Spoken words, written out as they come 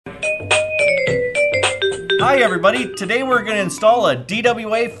Hi everybody, today we're going to install a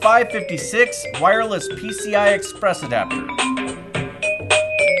DWA-556 wireless PCI Express adapter.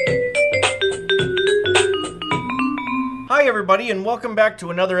 Hi everybody and welcome back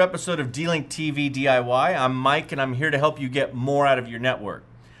to another episode of D-LinkTV DIY. I'm Mike and I'm here to help you get more out of your network.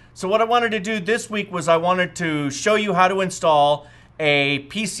 So what I wanted to do this week was I wanted to show you how to install a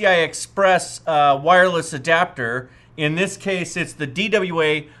PCI Express wireless adapter. In this case it's the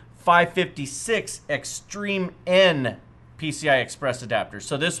DWA-556 Xtreme N PCI Express adapter.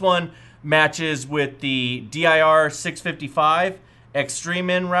 So this one matches with the DIR-655 Xtreme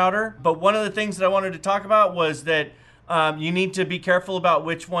N router. But one of the things that I wanted to talk about was that you need to be careful about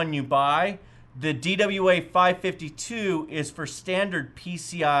which one you buy. The DWA-552 is for standard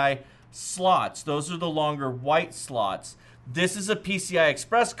PCI slots. Those are the longer white slots. This is a PCI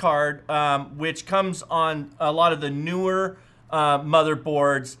Express card, which comes on a lot of the newer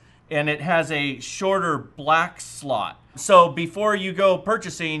motherboards, and it has a shorter black slot. So before you go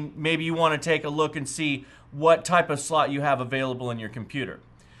purchasing, maybe you want to take a look and see what type of slot you have available in your computer.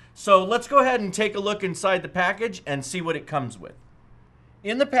 So let's go ahead and take a look inside the package and see what it comes with.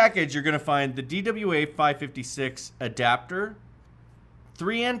 In the package, you're going to find the DWA-556 adapter,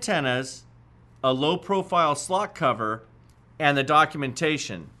 3 antennas, a low profile slot cover, and the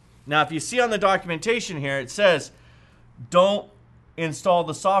documentation. Now, if you see on the documentation here, it says, don't install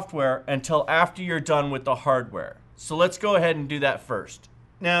the software until after you're done with the hardware. So let's go ahead and do that first.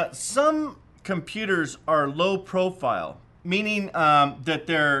 Now, some computers are low profile, meaning that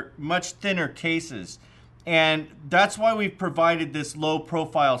they're much thinner cases. And that's why we've provided this low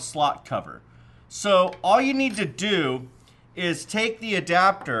profile slot cover. So all you need to do is take the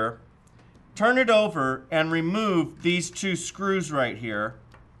adapter, turn it over, and remove these two screws right here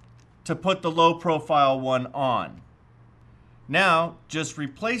to put the low profile one on. Now, just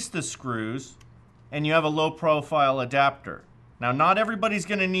replace the screws and you have a low profile adapter. Now, not everybody's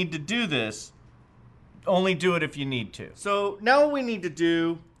going to need to do this. Only do it if you need to. So now what we need to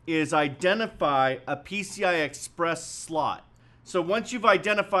do is identify a PCI Express slot. So once you've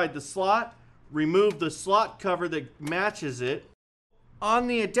identified the slot, remove the slot cover that matches it. On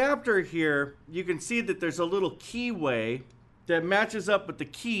the adapter here, you can see that there's a little keyway that matches up with the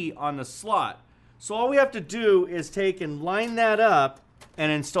key on the slot. So all we have to do is take and line that up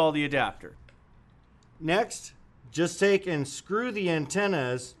and install the adapter. Next, just take and screw the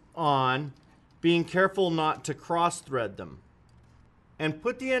antennas on, being careful not to cross-thread them. And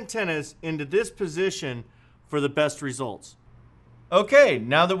put the antennas into this position for the best results. Okay,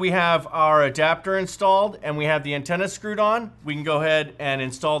 now that we have our adapter installed and we have the antenna screwed on, we can go ahead and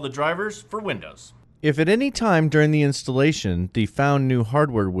install the drivers for Windows. If at any time during the installation the Found New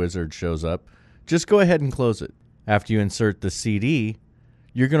Hardware wizard shows up, just go ahead and close it. After you insert the CD,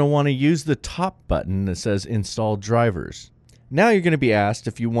 you're going to want to use the top button that says Install Drivers. Now you're going to be asked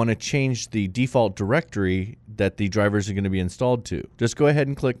if you want to change the default directory that the drivers are going to be installed to. Just go ahead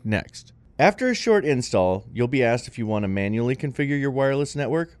and click Next. After a short install, you'll be asked if you want to manually configure your wireless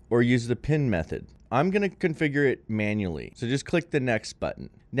network or use the PIN method. I'm going to configure it manually, so just click the Next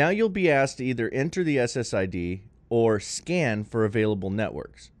button. Now you'll be asked to either enter the SSID or scan for available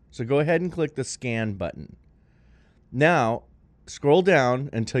networks. So go ahead and click the Scan button. Now, scroll down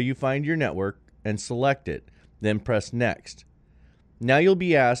until you find your network and select it, then press Next. Now you'll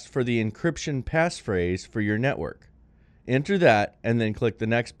be asked for the encryption passphrase for your network. Enter that and then click the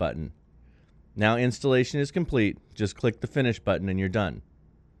Next button. Now installation is complete. Just click the Finish button and you're done.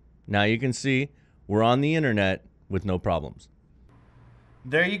 Now you can see we're on the internet with no problems.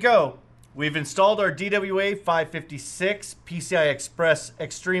 There you go. We've installed our DWA-556 PCI Express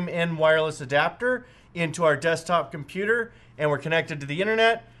Xtreme N wireless adapter into our desktop computer, and we're connected to the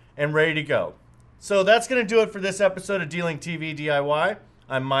internet and ready to go. So that's going to do it for this episode of D-LinkTV DIY.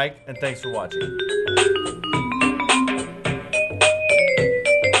 I'm Mike, and thanks for watching.